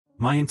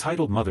My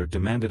entitled mother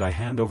demanded I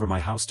hand over my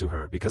house to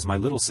her because my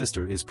little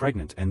sister is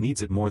pregnant and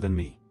needs it more than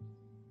me.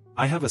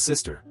 I have a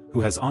sister,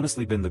 who has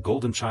honestly been the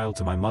golden child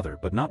to my mother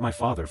but not my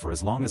father for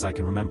as long as I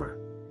can remember.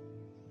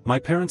 My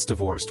parents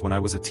divorced when I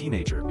was a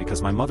teenager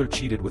because my mother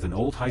cheated with an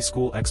old high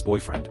school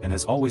ex-boyfriend and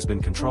has always been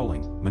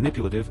controlling,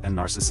 manipulative and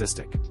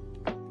narcissistic.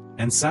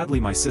 And sadly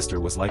my sister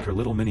was like her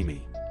little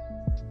mini-me.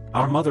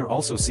 Our mother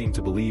also seemed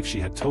to believe she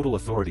had total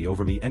authority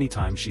over me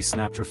anytime she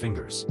snapped her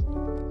fingers.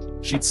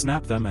 She'd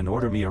snap them and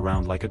order me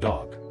around like a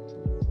dog.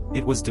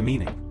 It was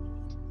demeaning.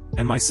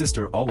 And my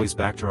sister always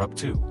backed her up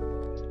too.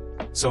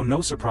 So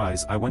no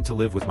surprise I went to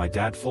live with my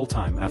dad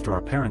full-time after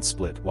our parents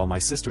split while my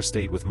sister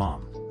stayed with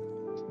mom.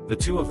 The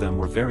two of them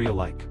were very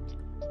alike.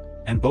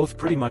 And both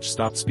pretty much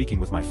stopped speaking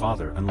with my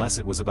father unless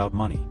it was about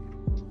money.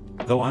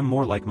 Though I'm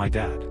more like my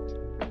dad.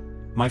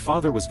 My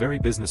father was very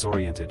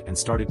business-oriented and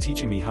started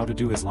teaching me how to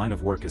do his line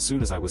of work as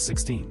soon as I was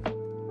 16.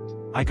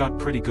 I got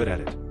pretty good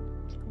at it.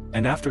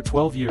 And after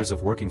 12 years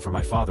of working for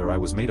my father I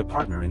was made a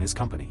partner in his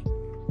company.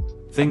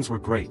 Things were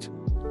great.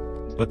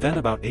 But then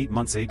about 8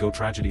 months ago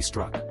tragedy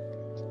struck.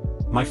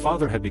 My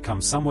father had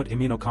become somewhat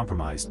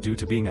immunocompromised due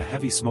to being a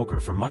heavy smoker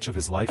for much of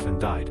his life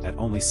and died at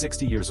only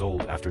 60 years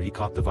old after he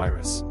caught the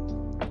virus.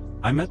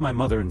 I met my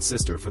mother and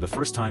sister for the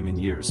first time in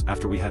years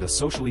after we had a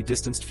socially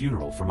distanced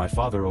funeral for my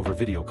father over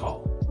video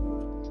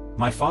call.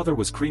 My father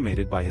was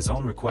cremated by his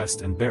own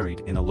request and buried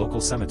in a local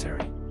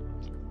cemetery.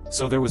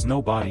 So there was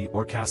no body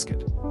or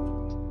casket.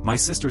 My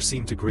sister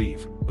seemed to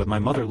grieve, but my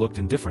mother looked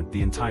indifferent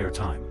the entire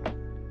time.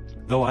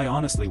 Though I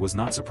honestly was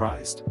not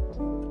surprised.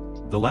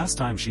 The last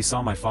time she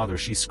saw my father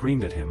she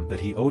screamed at him that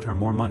he owed her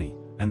more money,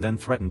 and then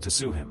threatened to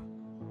sue him.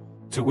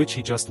 To which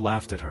he just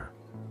laughed at her.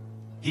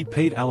 He'd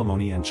paid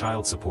alimony and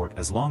child support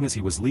as long as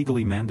he was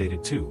legally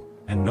mandated to,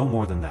 and no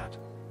more than that.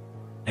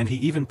 And he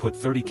even put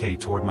 $30,000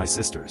 toward my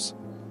sister's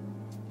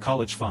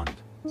college fund.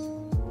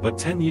 But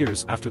 10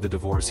 years after the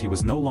divorce he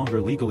was no longer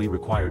legally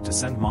required to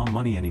send mom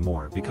money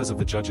anymore because of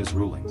the judge's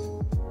ruling.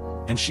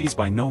 And she's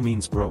by no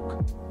means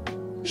broke.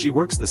 She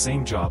works the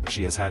same job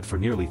she has had for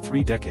nearly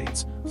 3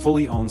 decades,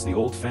 fully owns the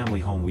old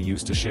family home we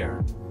used to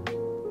share.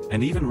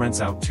 And even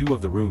rents out 2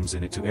 of the rooms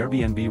in it to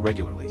Airbnb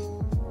regularly.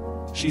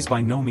 She's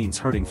by no means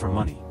hurting for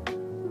money.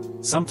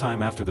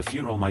 Sometime after the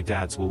funeral my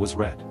dad's will was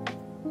read.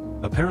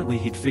 Apparently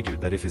he'd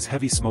figured that if his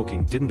heavy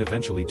smoking didn't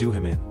eventually do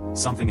him in,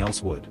 something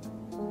else would.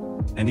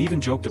 And even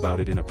joked about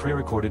it in a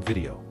pre-recorded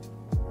video.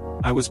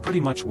 I was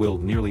pretty much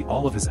willed nearly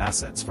all of his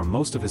assets from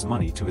most of his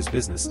money to his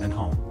business and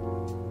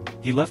home.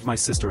 He left my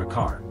sister a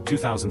car,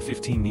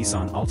 2015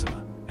 Nissan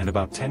Altima, and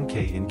about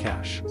 $10,000 in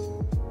cash.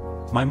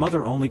 My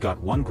mother only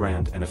got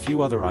 $1,000 and a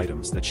few other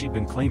items that she'd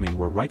been claiming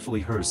were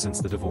rightfully hers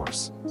since the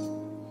divorce.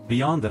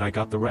 Beyond that I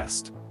got the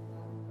rest.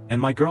 And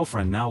my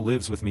girlfriend now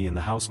lives with me in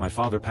the house my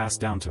father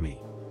passed down to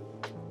me.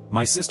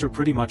 My sister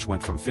pretty much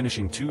went from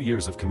finishing 2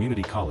 years of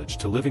community college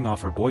to living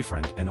off her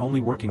boyfriend and only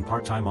working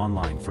part-time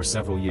online for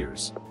several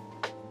years.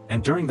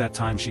 And during that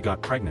time she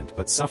got pregnant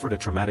but suffered a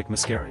traumatic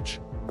miscarriage.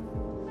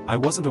 I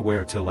wasn't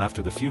aware till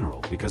after the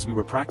funeral because we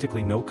were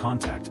practically no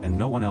contact and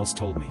no one else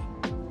told me.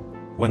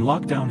 When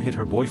lockdown hit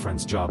her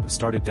boyfriend's job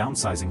started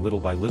downsizing little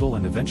by little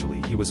and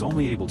eventually he was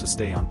only able to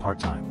stay on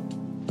part-time.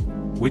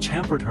 Which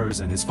hampered hers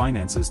and his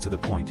finances to the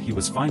point he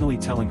was finally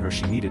telling her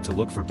she needed to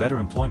look for better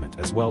employment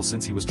as well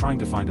since he was trying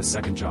to find a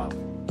second job.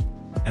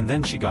 And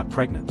then she got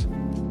pregnant.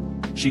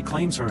 She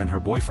claims her and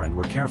her boyfriend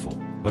were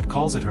careful, but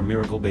calls it her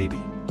miracle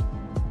baby.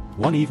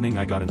 One evening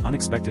I got an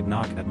unexpected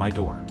knock at my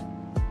door.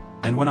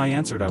 And when I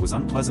answered I was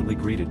unpleasantly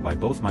greeted by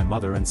both my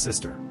mother and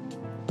sister.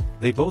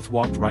 They both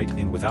walked right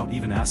in without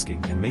even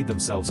asking and made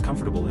themselves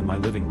comfortable in my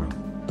living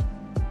room.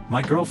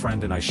 My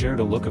girlfriend and I shared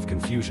a look of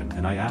confusion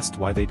and I asked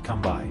why they'd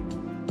come by.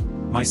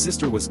 My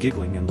sister was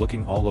giggling and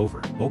looking all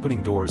over,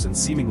 opening doors and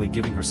seemingly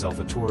giving herself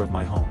a tour of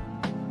my home.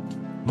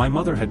 My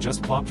mother had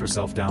just plopped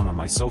herself down on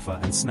my sofa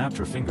and snapped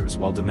her fingers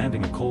while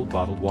demanding a cold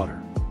bottled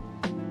water.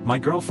 My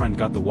girlfriend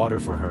got the water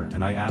for her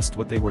and I asked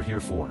what they were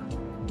here for.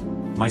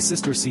 My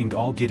sister seemed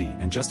all giddy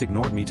and just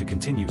ignored me to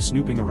continue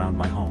snooping around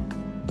my home.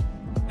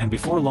 And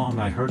before long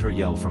I heard her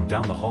yell from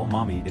down the hall,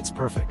 "Mommy, it's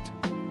perfect."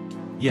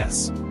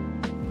 Yes.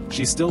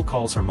 She still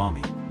calls her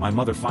mommy. My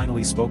mother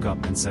finally spoke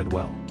up and said,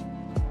 "Well,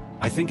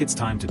 I think it's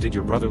time to did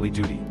your brotherly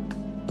duty."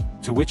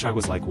 To which I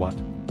was like, "What?"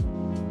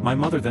 My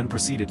mother then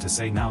proceeded to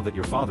say, "Now that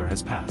your father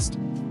has passed,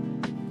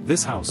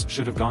 this house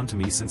should have gone to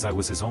me since I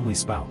was his only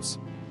spouse.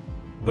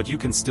 But you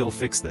can still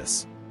fix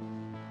this.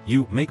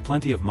 You make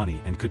plenty of money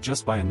and could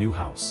just buy a new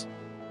house.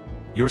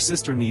 Your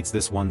sister needs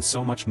this one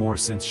so much more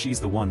since she's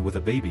the one with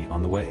a baby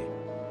on the way.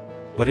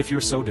 But if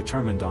you're so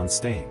determined on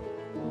staying,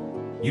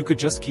 you could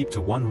just keep to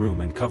one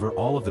room and cover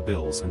all of the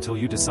bills until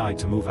you decide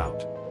to move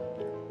out."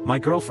 My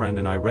girlfriend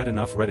and I read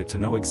enough Reddit to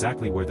know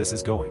exactly where this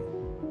is going.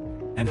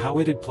 And how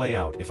it'd play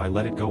out if I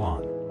let it go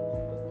on.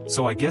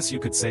 So I guess you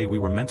could say we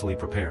were mentally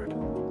prepared.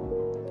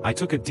 I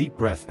took a deep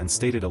breath and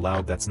stated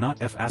aloud, "That's not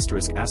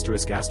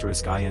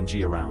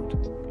 ****ing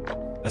around.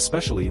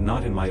 Especially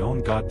not in my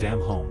own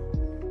goddamn home.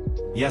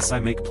 Yes, I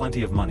make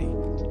plenty of money.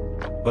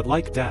 But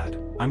like Dad,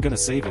 I'm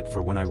gonna save it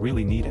for when I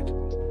really need it.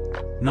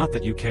 Not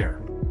that you care."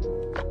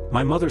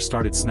 My mother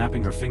started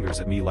snapping her fingers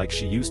at me like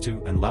she used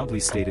to and loudly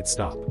stated,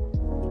 "Stop.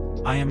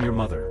 I am your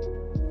mother.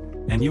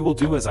 And you will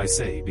do as I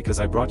say because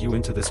I brought you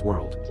into this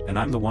world, and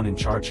I'm the one in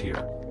charge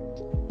here.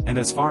 And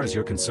as far as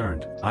you're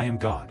concerned, I am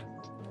God.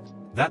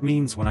 That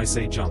means when I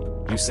say jump,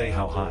 you say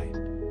how high.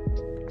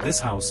 This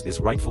house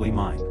is rightfully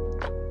mine.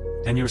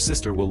 And your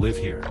sister will live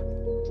here.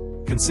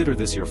 Consider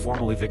this your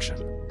formal eviction.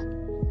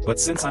 But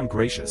since I'm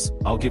gracious,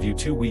 I'll give you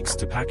 2 weeks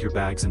to pack your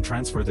bags and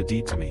transfer the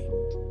deed to me."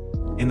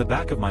 In the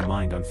back of my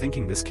mind I'm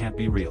thinking this can't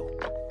be real.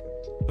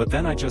 But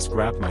then I just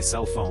grabbed my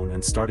cell phone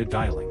and started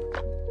dialing.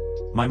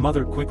 My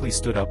mother quickly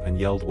stood up and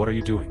yelled, "What are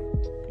you doing?"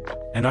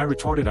 And I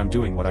retorted, "I'm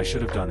doing what I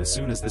should have done as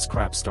soon as this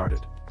crap started.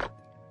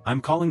 I'm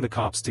calling the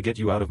cops to get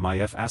you out of my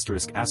 *****ing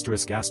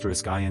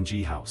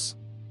house."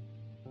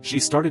 She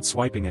started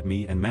swiping at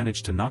me and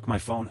managed to knock my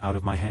phone out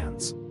of my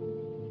hands.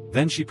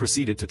 Then she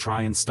proceeded to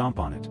try and stomp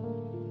on it.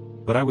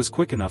 But I was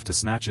quick enough to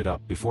snatch it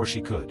up before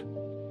she could.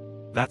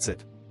 "That's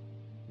it.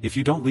 If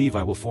you don't leave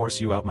I will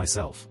force you out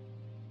myself."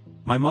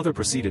 My mother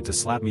proceeded to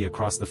slap me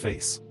across the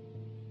face.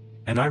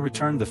 And I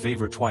returned the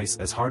favor twice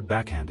as hard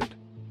backhanded.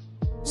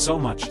 So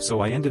much so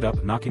I ended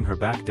up knocking her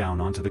back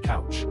down onto the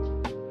couch.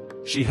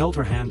 She held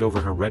her hand over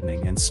her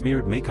reddening and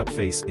smeared makeup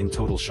face in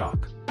total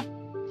shock.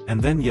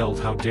 And then yelled,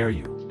 "How dare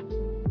you!"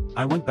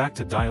 I went back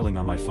to dialing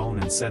on my phone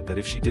and said that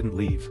if she didn't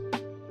leave,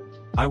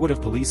 I would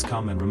have police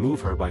come and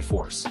remove her by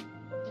force.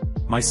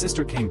 My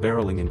sister came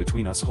barreling in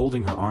between us,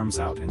 holding her arms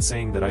out and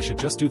saying that I should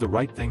just do the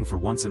right thing for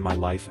once in my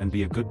life and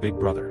be a good big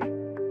brother.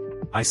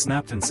 I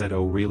snapped and said,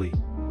 "Oh really?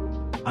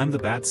 I'm the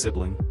bad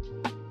sibling?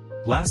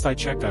 Last I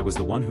checked I was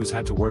the one who's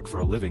had to work for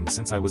a living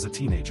since I was a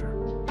teenager.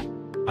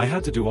 I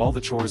had to do all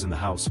the chores in the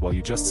house while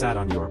you just sat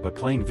on your butt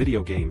playing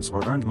video games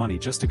or earned money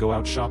just to go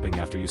out shopping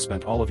after you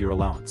spent all of your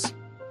allowance.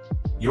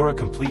 You're a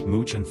complete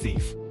mooch and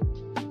thief.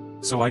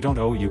 So I don't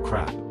owe you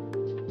crap.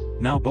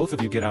 Now both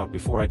of you get out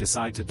before I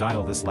decide to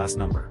dial this last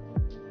number."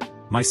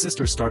 My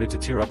sister started to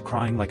tear up,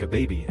 crying like a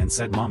baby, and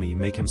said, "Mommy,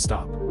 make him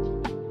stop."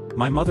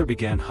 My mother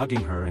began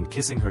hugging her and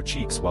kissing her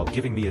cheeks while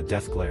giving me a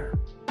death glare.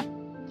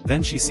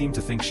 Then she seemed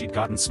to think she'd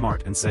gotten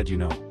smart and said, "You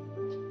know,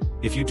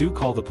 if you do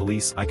call the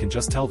police I can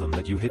just tell them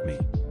that you hit me.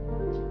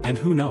 And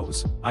who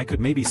knows, I could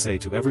maybe say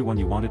to everyone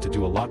you wanted to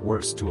do a lot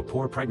worse to a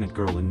poor pregnant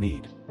girl in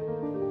need.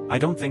 I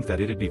don't think that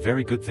it'd be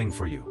very good thing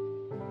for you."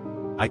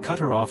 I cut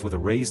her off with a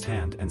raised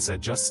hand and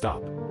said, "Just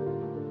stop.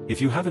 If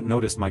you haven't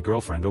noticed, my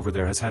girlfriend over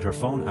there has had her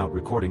phone out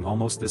recording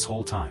almost this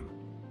whole time.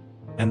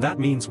 And that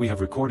means we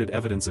have recorded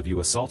evidence of you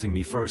assaulting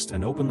me first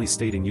and openly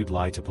stating you'd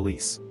lie to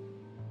police.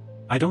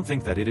 I don't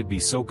think that it'd be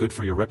so good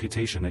for your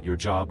reputation at your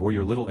job or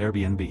your little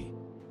Airbnb.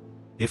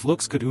 If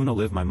looks could Una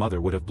live, my mother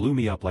would have blew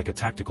me up like a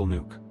tactical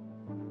nuke."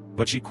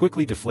 But she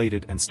quickly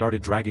deflated and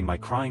started dragging my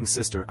crying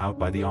sister out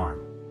by the arm.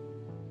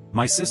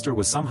 My sister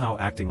was somehow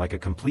acting like a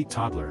complete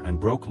toddler and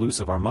broke loose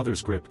of our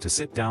mother's grip to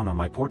sit down on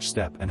my porch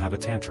step and have a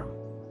tantrum.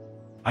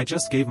 I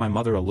just gave my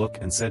mother a look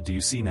and said, "Do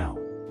you see now?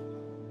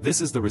 This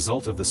is the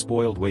result of the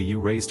spoiled way you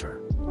raised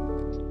her."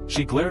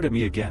 She glared at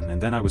me again, and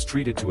then I was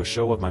treated to a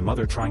show of my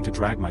mother trying to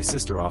drag my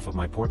sister off of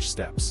my porch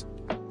steps.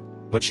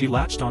 But she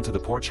latched onto the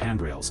porch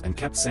handrails and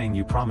kept saying,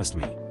 "You promised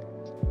me,"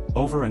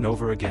 over and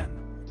over again.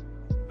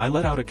 I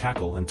let out a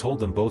cackle and told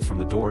them both from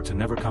the door to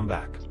never come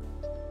back.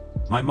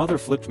 My mother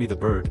flipped me the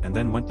bird and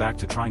then went back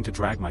to trying to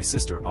drag my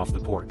sister off the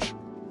porch.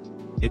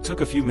 It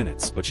took a few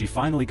minutes, but she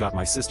finally got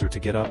my sister to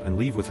get up and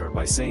leave with her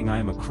by saying I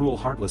am a cruel,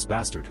 heartless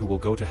bastard who will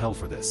go to hell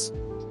for this.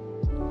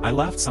 I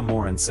laughed some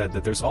more and said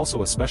that there's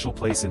also a special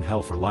place in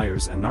hell for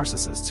liars and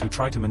narcissists who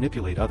try to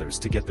manipulate others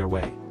to get their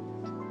way.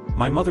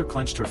 My mother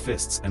clenched her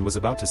fists and was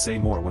about to say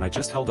more when I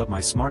just held up my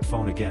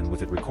smartphone again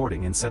with it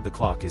recording and said, "The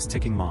clock is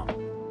ticking, Mom.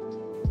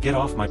 Get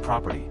off my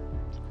property."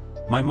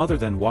 My mother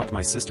then walked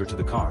my sister to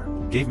the car,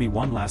 gave me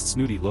one last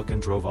snooty look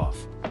and drove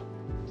off.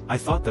 I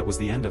thought that was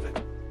the end of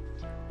it.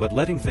 But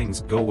letting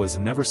things go was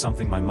never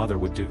something my mother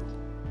would do.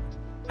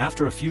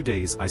 After a few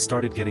days I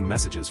started getting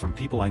messages from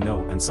people I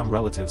know and some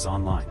relatives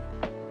online.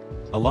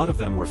 A lot of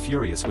them were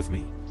furious with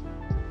me.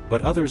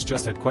 But others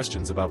just had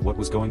questions about what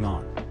was going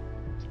on.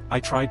 I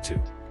tried to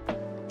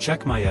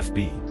check my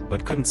FB,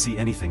 but couldn't see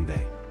anything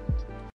they